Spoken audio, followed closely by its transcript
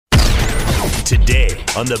Today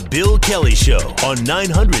on The Bill Kelly Show on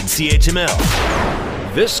 900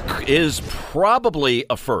 CHML. This is probably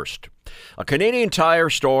a first. A Canadian Tire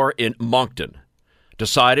store in Moncton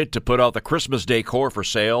decided to put out the Christmas decor for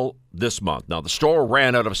sale this month. Now, the store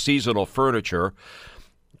ran out of seasonal furniture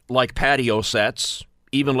like patio sets,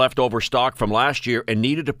 even leftover stock from last year, and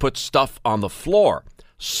needed to put stuff on the floor.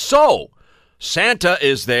 So, Santa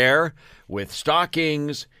is there with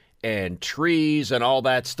stockings and trees and all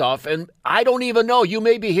that stuff. And I don't even know. You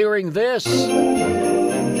may be hearing this.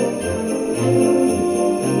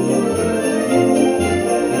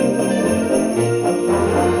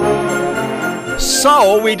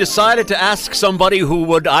 So we decided to ask somebody who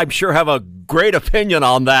would, I'm sure, have a great opinion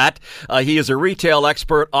on that. He is a retail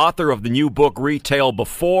expert, author of the new book, Retail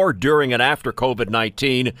Before, During, and After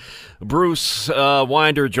COVID-19. Bruce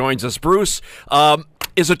Winder joins us. Bruce,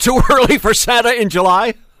 is it too early for Santa in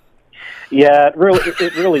July? Yeah, it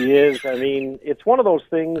really is. I mean, it's one of those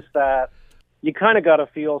things that you kind of got to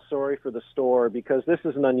feel sorry for the store because this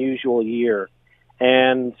is an unusual year.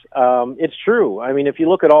 And it's true. I mean, if you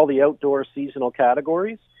look at all the outdoor seasonal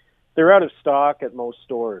categories, they're out of stock at most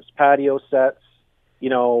stores. Patio sets,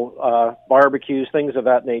 barbecues, things of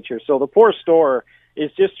that nature. So the poor store is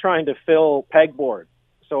just trying to fill pegboard.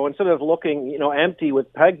 So instead of looking, empty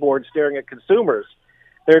with pegboard staring at consumers,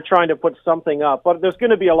 they're trying to put something up. But there's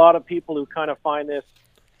going to be a lot of people who kind of find this,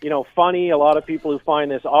 funny, a lot of people who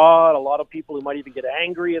find this odd, a lot of people who might even get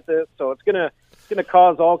angry at this. So it's going to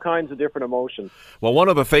cause all kinds of different emotions. Well, one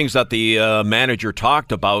of the things that the manager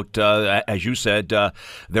talked about, as you said,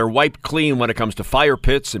 they're wiped clean when it comes to fire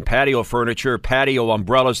pits and patio furniture, patio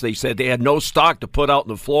umbrellas. They said they had no stock to put out on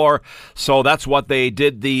the floor, so that's what they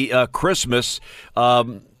did the Christmas.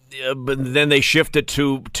 But then they shifted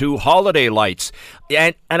to holiday lights,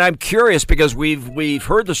 and I'm curious because we've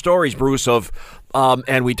heard the stories, Bruce, of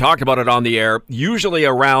and we talked about it on the air. Usually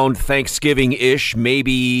around Thanksgiving-ish,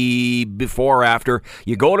 maybe before or after,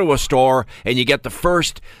 you go to a store and you get the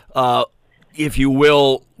first, if you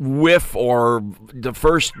will, whiff or the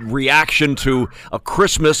first reaction to a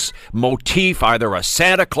Christmas motif, either a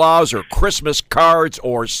Santa Claus or Christmas cards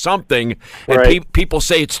or something, and right. People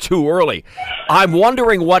say it's too early. I'm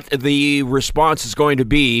wondering what the response is going to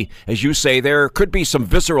be. As you say, there could be some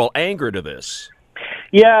visceral anger to this.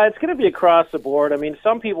 Yeah, it's going to be across the board. I mean,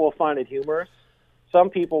 some people will find it humorous. Some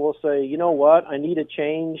people will say, you know what, I need a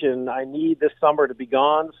change and I need this summer to be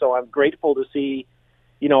gone, so I'm grateful to see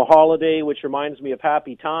holiday, which reminds me of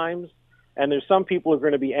happy times. And there's some people who are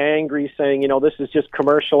going to be angry saying, this is just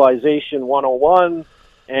commercialization 101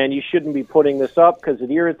 and you shouldn't be putting this up because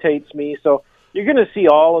it irritates me. So you're going to see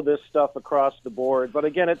all of this stuff across the board. But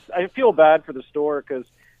again, I feel bad for the store because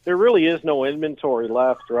there really is no inventory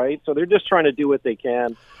left, right? So they're just trying to do what they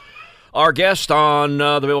can. Our guest on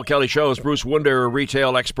the Bill Kelly Show is Bruce Winder,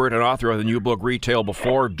 retail expert and author of the new book, Retail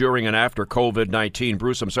Before, During, and After COVID-19.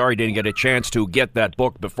 Bruce, I'm sorry I didn't get a chance to get that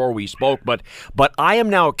book before we spoke, but I am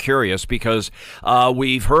now curious because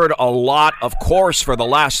we've heard a lot, of course, for the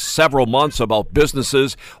last several months about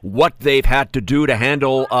businesses, what they've had to do to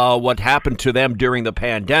handle what happened to them during the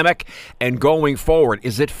pandemic and going forward.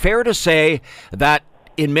 Is it fair to say that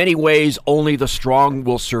in many ways, only the strong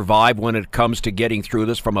will survive when it comes to getting through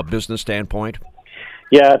this from a business standpoint?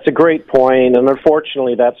 Yeah, it's a great point, and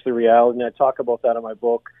unfortunately, that's the reality, and I talk about that in my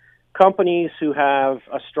book. Companies who have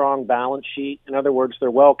a strong balance sheet, in other words,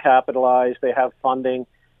 they're well capitalized, they have funding,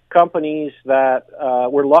 companies that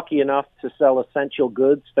were lucky enough to sell essential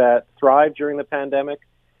goods that thrived during the pandemic,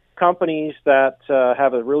 companies that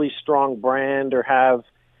have a really strong brand or have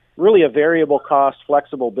really a variable cost,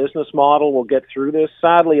 flexible business model will get through this.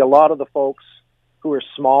 Sadly, a lot of the folks who are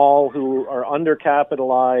small, who are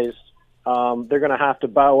undercapitalized, they're going to have to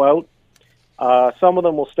bow out. Some of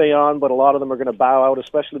them will stay on, but a lot of them are going to bow out,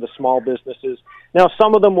 especially the small businesses. Now,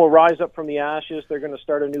 some of them will rise up from the ashes. They're going to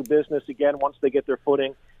start a new business again once they get their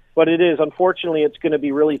footing. But unfortunately, it's going to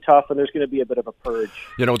be really tough, and there's going to be a bit of a purge.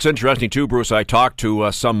 It's interesting, too, Bruce. I talked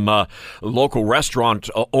to some local restaurant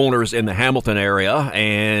owners in the Hamilton area,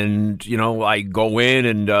 and, I go in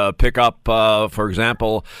and pick up, for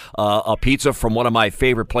example, a pizza from one of my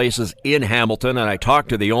favorite places in Hamilton, and I talked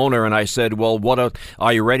to the owner, and I said, well,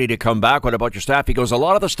 are you ready to come back? What about your staff? He goes, a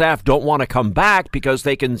lot of the staff don't want to come back because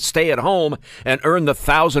they can stay at home and earn the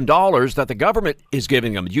 $1,000 that the government is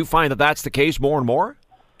giving them. Do you find that that's the case more and more?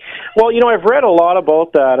 Well, I've read a lot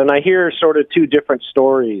about that, and I hear sort of two different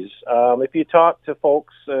stories. If you talk to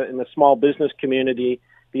folks in the small business community,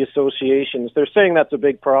 the associations, they're saying that's a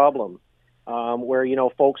big problem, where,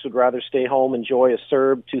 folks would rather stay home, enjoy a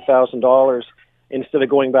CERB, $2,000, instead of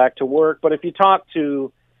going back to work. But if you talk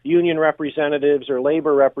to union representatives or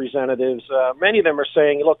labor representatives, many of them are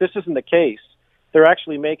saying, look, this isn't the case. They're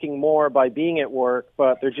actually making more by being at work,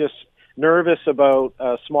 but they're just nervous about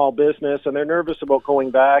small business, and they're nervous about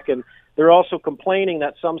going back, and they're also complaining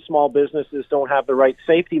that some small businesses don't have the right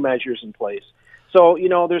safety measures in place. So,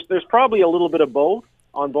 there's probably a little bit of both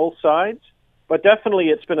on both sides, but definitely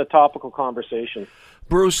it's been a topical conversation.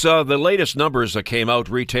 Bruce, the latest numbers that came out,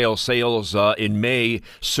 retail sales in May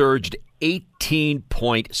surged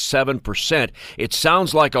 18.7%. It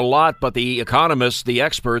sounds like a lot, but the economists, the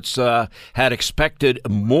experts, had expected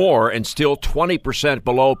more and still 20%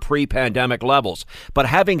 below pre-pandemic levels. But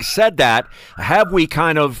having said that, have we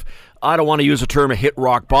kind of, I don't want to use the term hit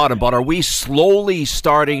rock bottom, but are we slowly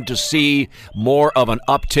starting to see more of an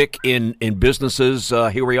uptick in businesses?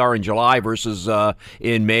 Here we are in July versus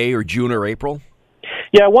in May or June or April?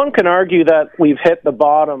 Yeah, one can argue that we've hit the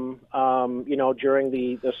bottom, during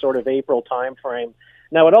the sort of April timeframe.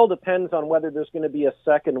 Now, it all depends on whether there's going to be a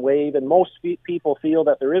second wave, and most people feel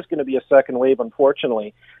that there is going to be a second wave,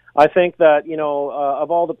 unfortunately. I think that,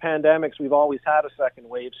 of all the pandemics, we've always had a second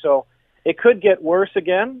wave. So it could get worse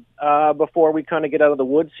again before we kind of get out of the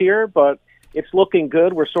woods here, but it's looking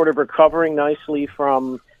good. We're sort of recovering nicely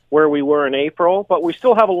from where we were in April, but we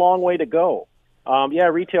still have a long way to go.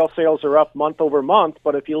 Retail sales are up month over month,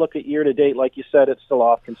 but if you look at year to date, like you said, it's still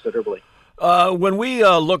off considerably. When we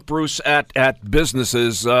look, Bruce, at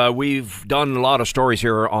businesses, we've done a lot of stories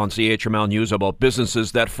here on CHML News about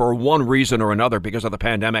businesses that for one reason or another, because of the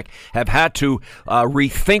pandemic, have had to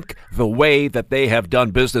rethink the way that they have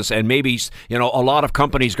done business. And maybe, a lot of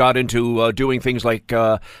companies got into doing things like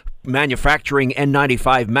manufacturing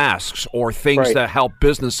N95 masks or things right. that help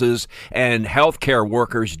businesses and healthcare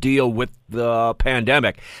workers deal with the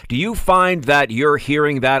pandemic. Do you find that you're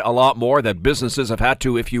hearing that a lot more, that businesses have had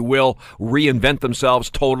to, if you will, reinvent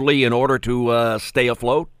themselves totally in order to stay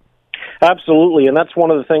afloat? Absolutely, and that's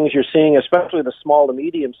one of the things you're seeing, especially the small to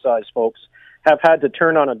medium-sized folks have had to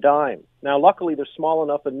turn on a dime. Now, luckily, they're small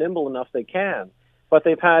enough and nimble enough they can, but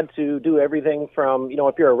they've had to do everything from,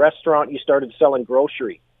 if you're a restaurant, you started selling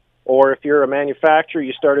grocery. Or if you're a manufacturer,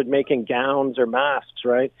 you started making gowns or masks,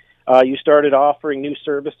 right? You started offering new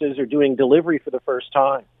services or doing delivery for the first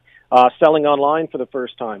time, selling online for the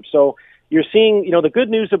first time. So you're seeing, the good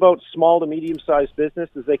news about small to medium-sized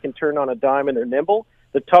business is they can turn on a dime and they're nimble.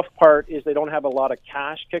 The tough part is they don't have a lot of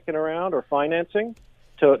cash kicking around or financing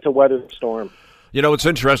to weather the storm. It's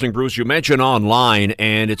interesting, Bruce, you mentioned online,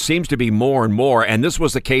 and it seems to be more and more, and this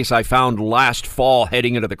was the case I found last fall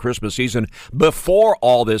heading into the Christmas season. Before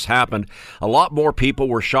all this happened, a lot more people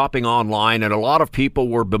were shopping online, and a lot of people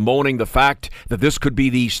were bemoaning the fact that this could be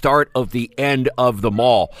the start of the end of the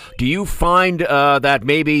mall. Do you find that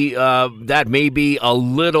maybe that may be a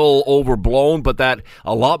little overblown, but that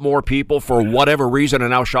a lot more people, for whatever reason, are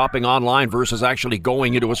now shopping online versus actually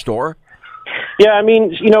going into a store? Yeah,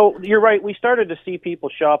 you're right. We started to see people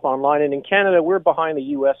shop online, and in Canada, we're behind the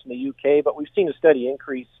U.S. and the U.K., but we've seen a steady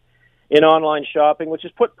increase in online shopping, which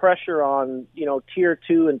has put pressure on, Tier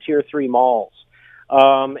 2 and Tier 3 malls.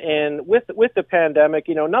 And with the pandemic,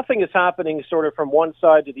 nothing is happening sort of from one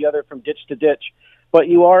side to the other, from ditch to ditch, but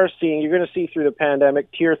you're going to see through the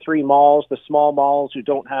pandemic, Tier 3 malls, the small malls who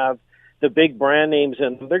don't have the big brand names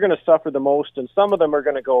in them, they're going to suffer the most, and some of them are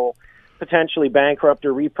going to go potentially bankrupt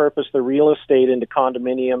or repurpose the real estate into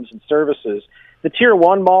condominiums and services. The Tier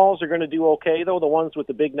 1 malls are going to do okay, though, the ones with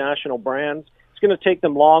the big national brands. It's going to take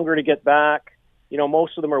them longer to get back.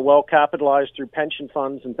 Most of them are well capitalized through pension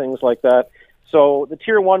funds and things like that. So the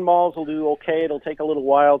Tier 1 malls will do okay. It'll take a little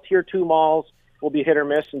while. Tier 2 malls will be hit or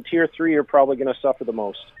miss, and Tier 3 are probably going to suffer the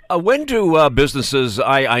most. When do businesses,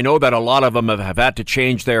 I know that a lot of them have had to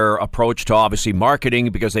change their approach to obviously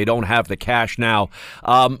marketing because they don't have the cash now.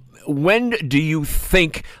 When do you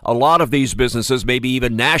think a lot of these businesses, maybe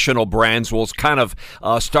even national brands, will kind of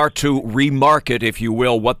start to remarket, if you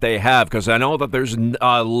will, what they have? Because I know that there's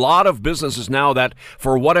a lot of businesses now that,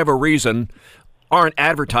 for whatever reason, aren't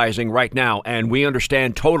advertising right now, and we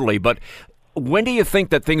understand totally. But when do you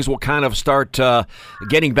think that things will kind of start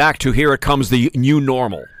getting back to, here it comes, the new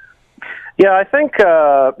normal? Yeah, I think,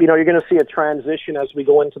 you're going to see a transition as we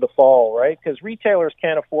go into the fall, right? Because retailers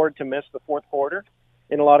can't afford to miss the fourth quarter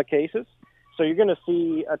in a lot of cases. So you're going to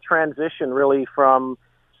see a transition really from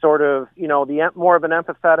sort of, the more of an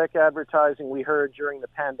empathetic advertising we heard during the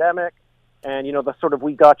pandemic and, the sort of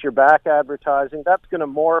we got your back advertising. That's going to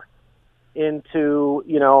morph into,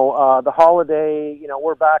 the holiday,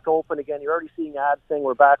 we're back open again. You're already seeing ads saying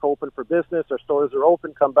we're back open for business. Our stores are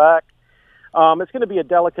open, come back. It's going to be a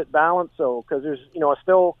delicate balance, though, because there's,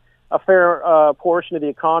 still a fair portion of the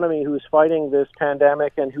economy who's fighting this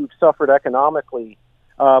pandemic and who've suffered economically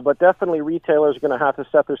But definitely retailers are going to have to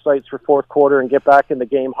set their sights for fourth quarter and get back in the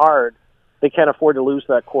game hard. They can't afford to lose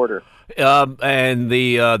that quarter. And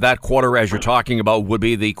that quarter, as you're talking about, would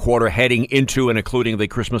be the quarter heading into and including the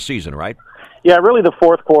Christmas season, right? Yeah, really the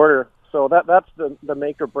fourth quarter. So that's the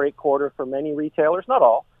make or break quarter for many retailers. Not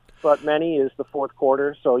all, but many is the fourth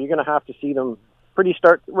quarter. So you're going to have to see them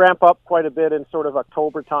ramp up quite a bit in sort of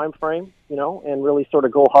October time frame, and really sort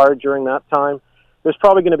of go hard during that time. There's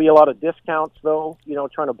probably going to be a lot of discounts, though,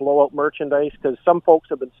 trying to blow out merchandise because some folks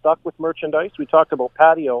have been stuck with merchandise. We talked about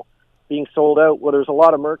patio being sold out. Well, there's a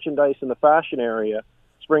lot of merchandise in the fashion area,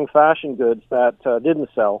 spring fashion goods that didn't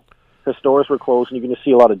sell. The stores were closed, and you're going to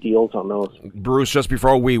see a lot of deals on those. Bruce, just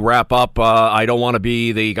before we wrap up, I don't want to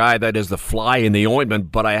be the guy that is the fly in the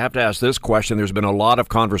ointment, but I have to ask this question. There's been a lot of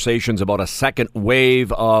conversations about a second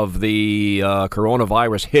wave of the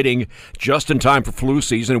coronavirus hitting just in time for flu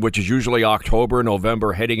season, which is usually October,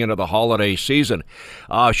 November, heading into the holiday season.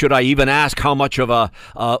 Should I even ask how much of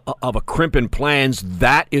a crimp in plans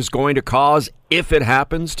that is going to cause if it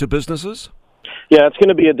happens to businesses? Yeah, it's going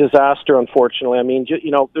to be a disaster, unfortunately. I mean,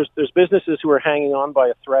 there's businesses who are hanging on by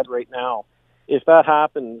a thread right now. If that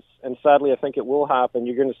happens, and sadly I think it will happen,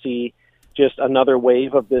 you're going to see just another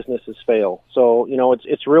wave of businesses fail. So,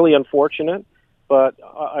 it's really unfortunate, but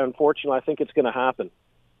unfortunately I think it's going to happen.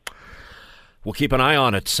 We'll keep an eye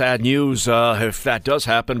on it. Sad news if that does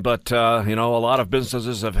happen, but a lot of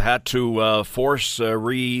businesses have had to are forced to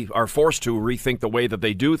rethink the way that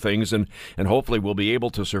they do things, and hopefully will be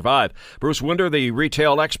able to survive. Bruce Winder, the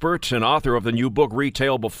retail expert and author of the new book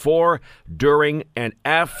Retail Before, During, and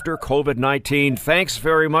After COVID-19. Thanks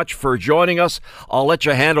very much for joining us. I'll let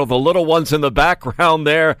you handle the little ones in the background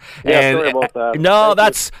there. Yeah, sorry about that. No,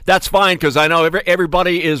 that's fine because I know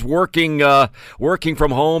everybody is working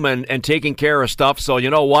from home and taking care of stuff. So you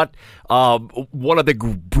know what? One of the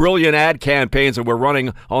brilliant ad campaigns that we're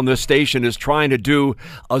running on this station is trying to do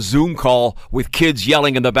a Zoom call with kids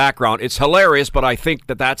yelling in the background. It's hilarious, but I think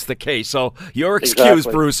that that's the case. So you're excused,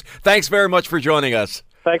 Exactly. Bruce. Thanks very much for joining us.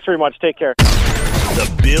 Thanks very much. Take care.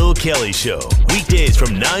 The Bill Kelly Show, weekdays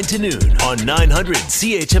from 9 to noon on 900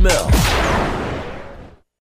 CHML.